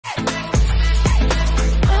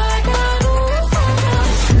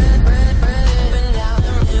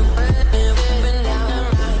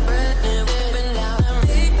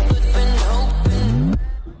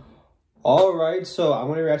Alright, so I'm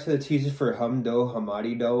gonna react to the teaser for Hum Do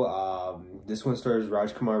Hamare Do. This one stars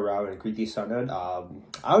Rajkummar Rao and Kriti.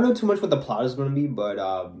 I don't know too much what the plot is gonna be, but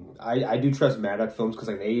I do trust Maddox Films because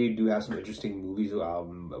like they do have some interesting movies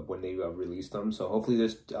when they release them. So hopefully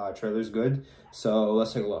this trailer is good. So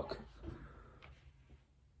let's take a look.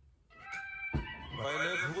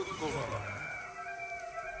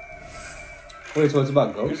 Wait, so it's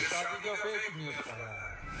about ghosts?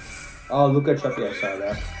 Oh, look at Chucky, I saw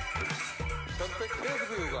that.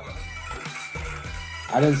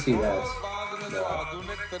 I didn't see that. No.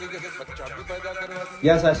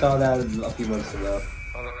 Yes, I saw that a few months ago.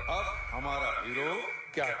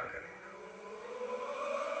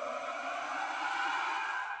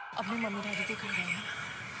 अपनी mummy daddy को कह रहे हैं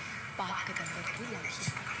बात खत्म करके लाइए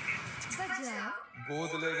बजा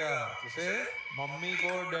गोद लेगा किसे मम्मी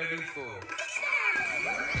को डैडी को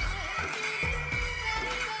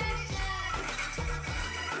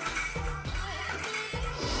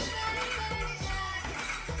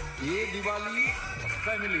ये दिवाली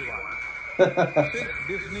फैमिली वाला सिर्फ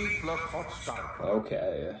Disney plus Hotstar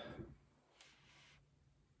Okay.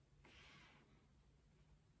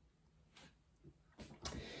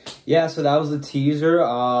 Yeah, so that was the teaser.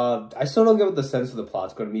 I still don't get what the sense of the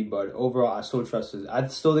plot's going to be, but overall, I still trust it. I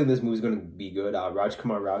still think this movie's going to be good.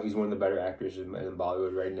 Rajkummar Rao, he's one of the better actors in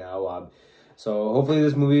Bollywood right now. So hopefully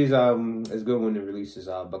this movie is good when it releases.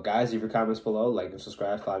 But guys, leave your comments below, like and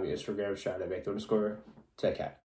subscribe, follow me on Instagram, _take care.